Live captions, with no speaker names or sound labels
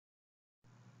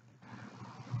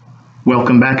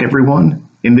Welcome back, everyone.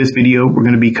 In this video, we're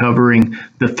going to be covering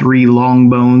the three long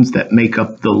bones that make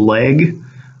up the leg.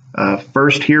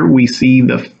 First here, we see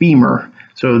the femur.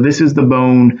 So this is the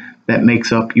bone that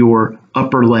makes up your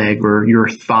upper leg or your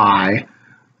thigh.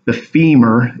 The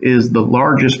femur is the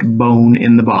largest bone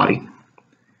in the body.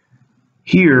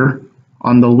 Here,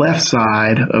 on the left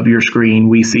side of your screen,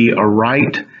 we see a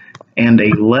right and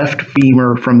a left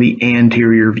femur from the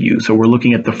anterior view. So we're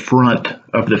looking at the front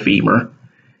of the femur.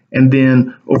 And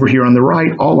then over here on the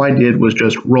right, all I did was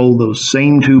just roll those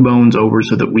same two bones over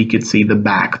so that we could see the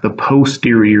back, the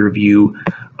posterior view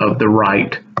of the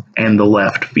right and the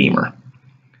left femur.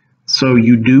 So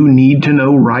you do need to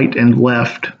know right and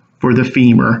left for the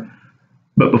femur.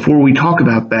 But before we talk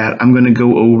about that, I'm going to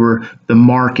go over the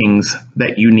markings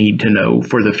that you need to know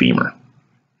for the femur.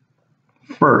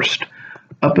 First,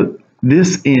 up at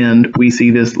this end, we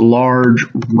see this large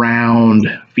round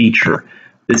feature.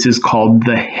 This is called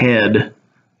the head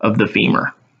of the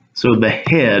femur. So the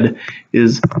head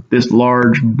is this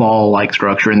large ball-like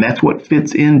structure, and that's what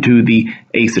fits into the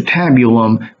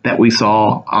acetabulum that we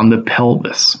saw on the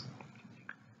pelvis.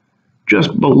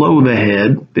 Just below the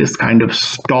head, this kind of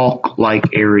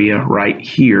stalk-like area right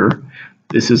here,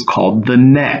 this is called the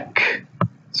neck.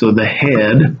 So the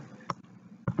head,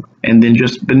 and then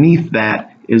just beneath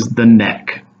that is the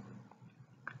neck.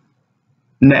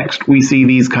 Next, we see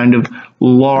these kind of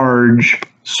large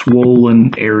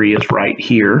swollen areas right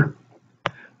here.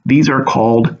 These are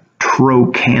called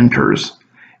trochanters,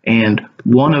 and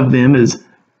one of them is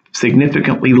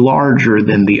significantly larger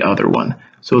than the other one.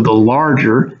 So the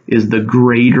larger is the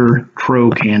greater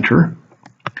trochanter.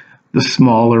 The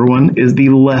smaller one is the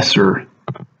lesser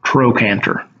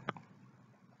trochanter.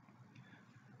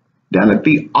 Down at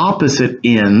the opposite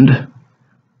end,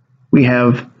 we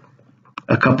have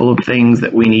a couple of things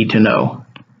that we need to know.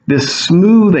 This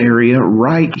smooth area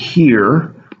right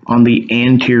here on the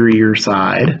anterior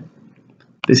side,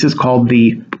 this is called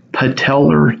the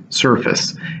patellar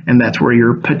surface, and that's where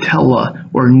your patella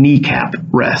or kneecap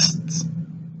rests.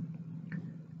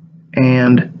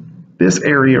 And this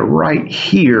area right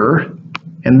here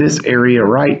and this area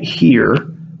right here,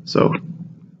 so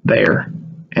there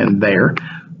and there,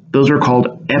 those are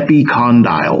called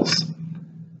epicondyles.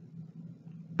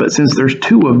 But since there's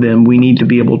two of them, we need to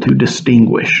be able to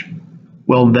distinguish.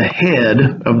 Well, the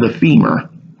head of the femur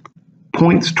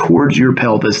points towards your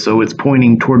pelvis, so it's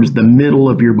pointing towards the middle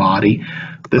of your body.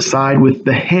 The side with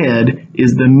the head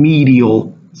is the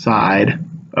medial side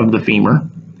of the femur.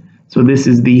 So this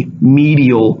is the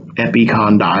medial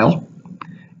epicondyle.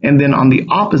 And then on the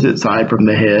opposite side from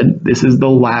the head, this is the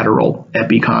lateral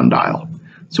epicondyle.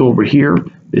 So over here,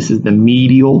 this is the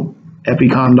medial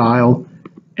epicondyle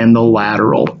and the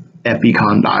lateral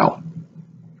epicondyle.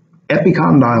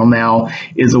 Epicondyle now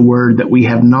is a word that we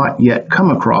have not yet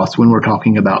come across when we're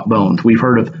talking about bones. We've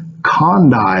heard of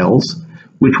condyles,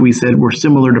 which we said were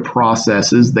similar to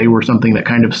processes. They were something that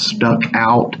kind of stuck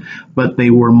out, but they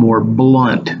were more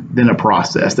blunt than a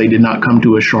process. They did not come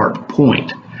to a sharp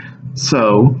point.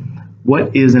 So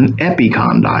what is an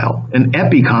epicondyle? An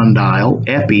epicondyle,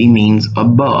 epi means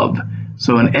above.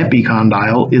 So an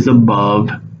epicondyle is above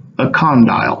a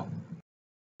condyle.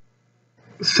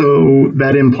 So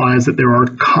that implies that there are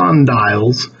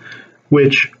condyles,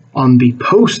 which on the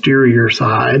posterior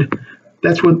side,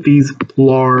 that's what these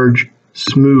large,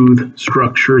 smooth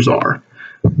structures are.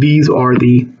 These are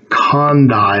the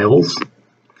condyles.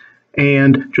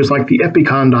 And just like the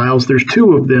epicondyles, there's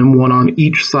two of them, one on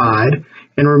each side.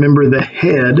 And remember, the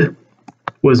head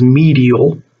was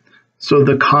medial. So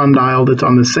the condyle that's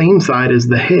on the same side as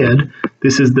the head,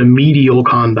 this is the medial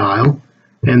condyle,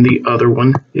 and the other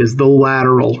one is the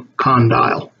lateral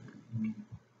condyle.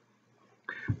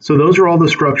 So those are all the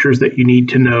structures that you need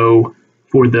to know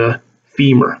for the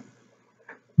femur.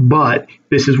 But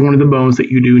this is one of the bones that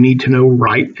you do need to know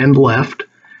right and left.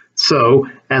 So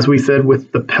as we said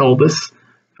with the pelvis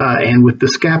and with the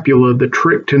scapula, the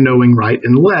trick to knowing right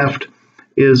and left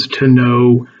is to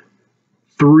know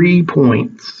 3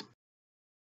 points.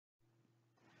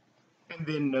 And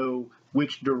then know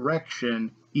which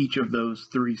direction each of those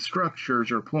three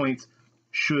structures or points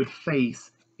should face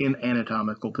in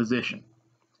anatomical position.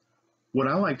 What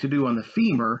I like to do on the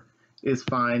femur is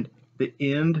find the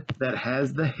end that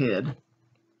has the head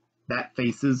that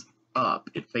faces up.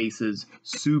 It faces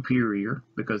superior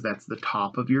because that's the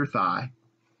top of your thigh.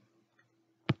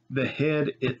 The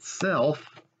head itself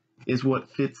is what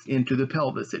fits into the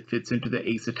pelvis. It fits into the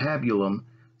acetabulum.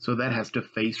 So that has to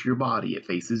face your body. It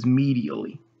faces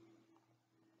medially.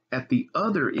 At the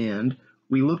other end,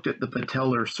 we looked at the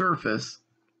patellar surface.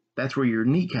 That's where your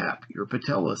kneecap, your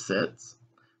patella sits.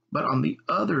 But on the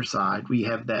other side, we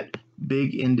have that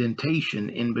big indentation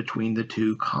in between the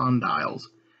two condyles.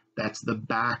 That's the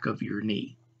back of your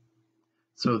knee.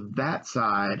 So that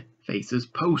side faces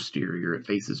posterior, it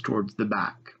faces towards the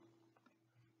back.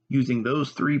 Using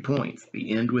those 3 points,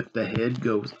 the end with the head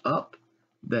goes up,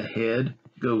 the head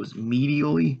goes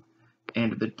medially,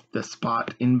 and the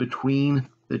spot in between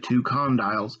the two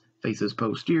condyles faces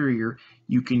posterior.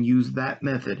 You can use that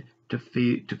method to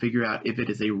figure out if it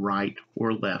is a right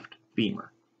or left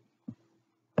femur.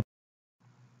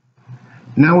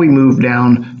 Now we move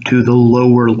down to the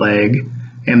lower leg,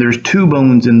 and there's 2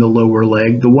 bones in the lower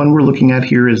leg. The one we're looking at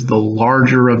here is the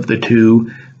larger of the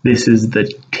 2. This is the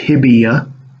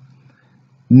tibia.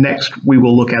 Next, we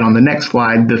will look at on the next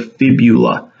slide, the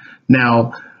fibula.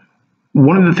 Now,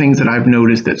 one of the things that I've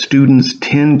noticed that students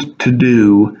tend to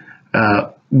do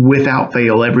without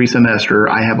fail every semester,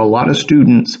 I have a lot of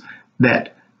students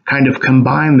that kind of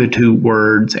combine the 2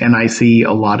 words, and I see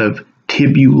a lot of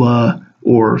tibula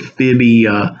or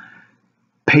fibia.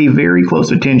 Pay very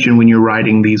close attention when you're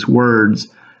writing these words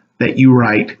that you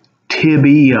write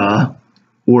tibia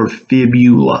or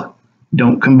fibula.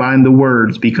 Don't combine the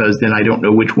words, because then I don't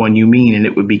know which one you mean and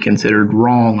it would be considered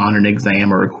wrong on an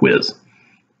exam or a quiz.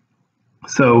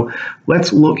 So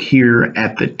let's look here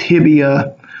at the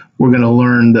tibia. We're going to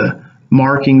learn the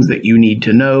markings that you need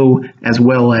to know, as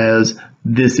well as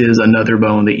this is another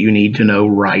bone that you need to know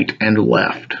right and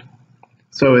left.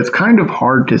 So it's kind of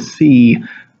hard to see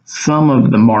some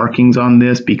of the markings on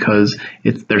this because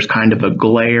there's kind of a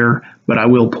glare, but I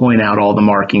will point out all the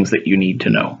markings that you need to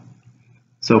know.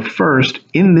 So first,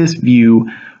 in this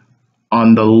view,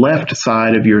 on the left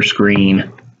side of your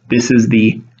screen, this is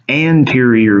the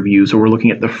anterior view, so we're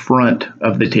looking at the front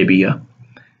of the tibia.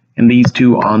 And these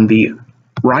 2 on the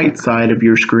right side of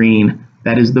your screen,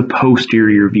 that is the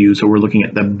posterior view, so we're looking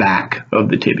at the back of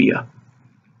the tibia.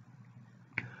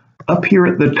 Up here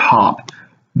at the top,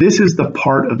 this is the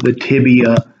part of the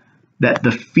tibia that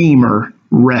the femur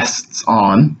rests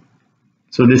on.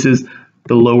 So this is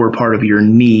the lower part of your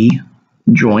knee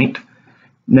joint.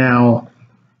 Now,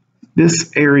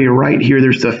 this area right here,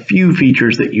 there's a few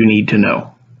features that you need to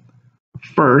know.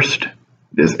 First,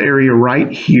 this area right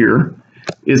here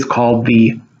is called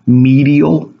the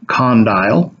medial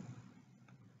condyle,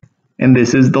 and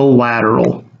this is the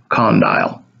lateral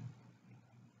condyle.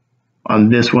 On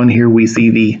this one here, we see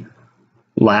the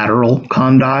lateral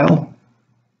condyle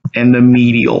and the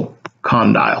medial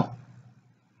condyle.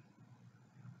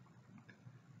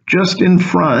 Just in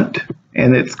front,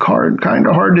 and it's kind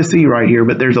of hard to see right here,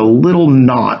 but there's a little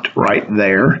knot right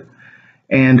there,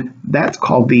 and that's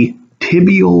called the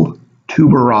tibial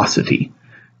tuberosity.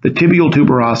 The tibial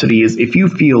tuberosity is if you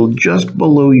feel just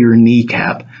below your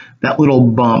kneecap, that little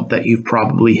bump that you've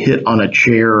probably hit on a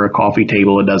chair or a coffee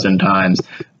table a dozen times,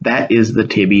 that is the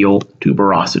tibial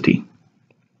tuberosity.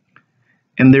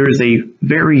 And there is a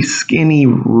very skinny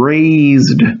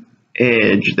raised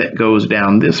edge that goes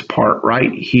down this part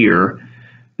right here.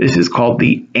 This is called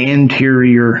the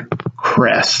anterior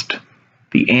crest.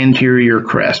 The anterior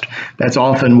crest. That's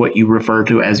often what you refer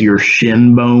to as your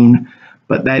shin bone,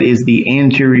 but that is the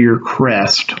anterior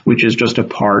crest, which is just a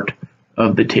part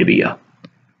of the tibia.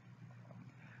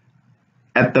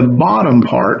 At the bottom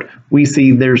part, we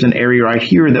see there's an area right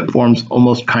here that forms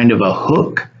almost kind of a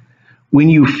hook. When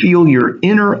you feel your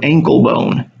inner ankle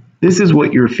bone, this is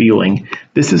what you're feeling.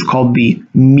 This is called the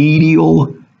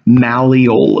medial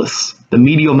malleolus. The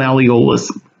medial malleolus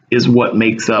is what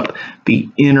makes up the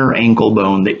inner ankle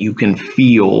bone that you can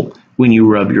feel when you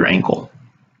rub your ankle.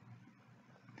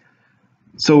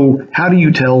 So how do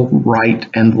you tell right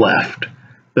and left?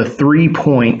 The 3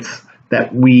 points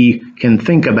that we can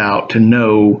think about to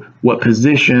know what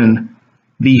position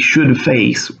these should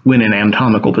face when in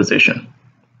anatomical position.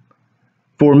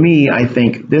 For me, I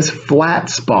think this flat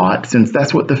spot, since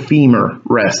that's what the femur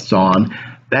rests on,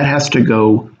 that has to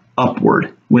go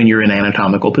upward when you're in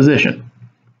anatomical position.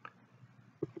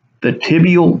 The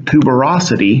tibial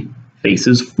tuberosity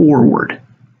faces forward.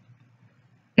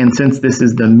 And since this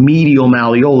is the medial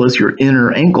malleolus, your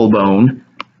inner ankle bone,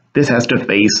 this has to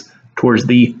face towards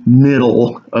the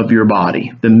middle of your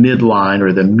body, the midline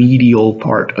or the medial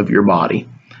part of your body.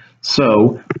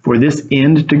 So for this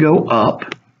end to go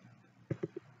up,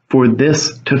 for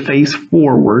this to face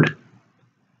forward,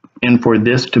 and for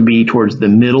this to be towards the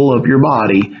middle of your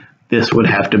body, this would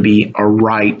have to be a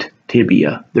right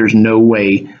tibia. There's no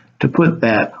way to put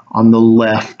that on the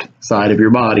left side of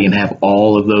your body and have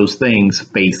all of those things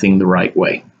facing the right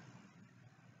way.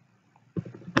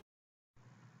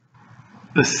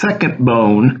 The second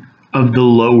bone of the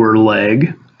lower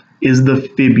leg is the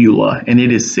fibula, and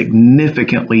it is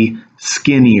significantly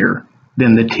skinnier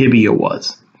than the tibia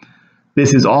was.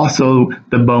 This is also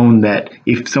the bone that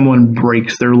if someone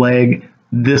breaks their leg,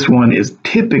 this one is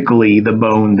typically the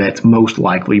bone that's most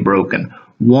likely broken.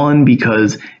 One,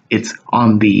 because it's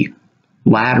on the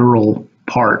lateral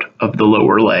part of the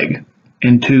lower leg,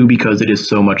 and two, because it is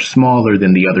so much smaller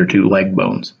than the other two leg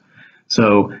bones.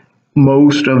 So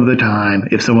most of the time,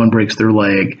 if someone breaks their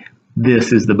leg,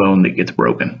 this is the bone that gets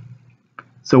broken.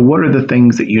 So what are the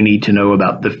things that you need to know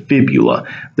about the fibula?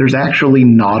 There's actually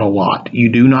not a lot. You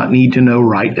do not need to know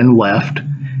right and left,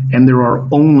 and there are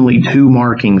only two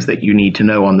markings that you need to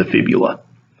know on the fibula.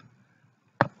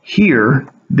 Here,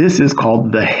 this is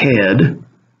called the head,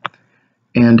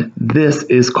 and this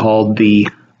is called the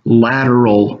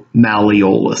lateral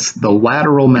malleolus. The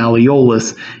lateral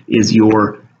malleolus is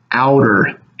your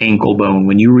outer ankle bone.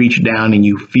 When you reach down and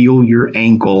you feel your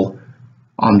ankle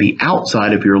on the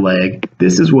outside of your leg,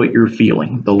 this is what you're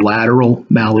feeling, the lateral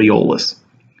malleolus.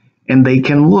 And they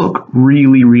can look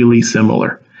really, really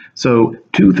similar. So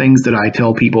two things that I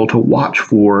tell people to watch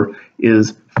for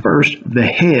is, first, the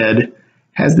head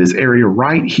has this area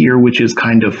right here which is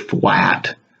kind of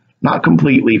flat. Not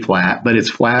completely flat, but it's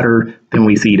flatter than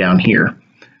we see down here.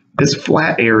 This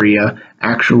flat area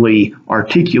actually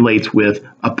articulates with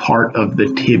a part of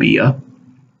the tibia,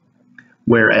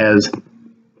 whereas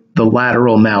the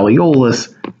lateral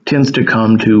malleolus tends to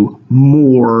come to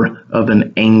more of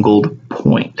an angled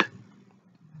point.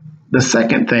 The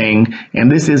second thing, and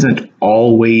this isn't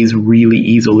always really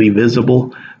easily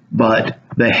visible, but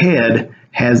the head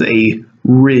has a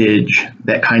ridge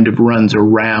that kind of runs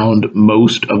around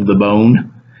most of the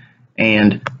bone,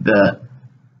 and the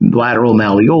lateral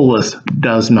malleolus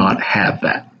does not have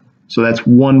that. So that's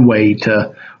one way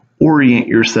to orient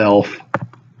yourself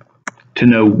to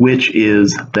know which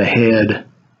is the head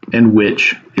and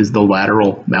which is the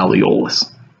lateral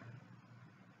malleolus.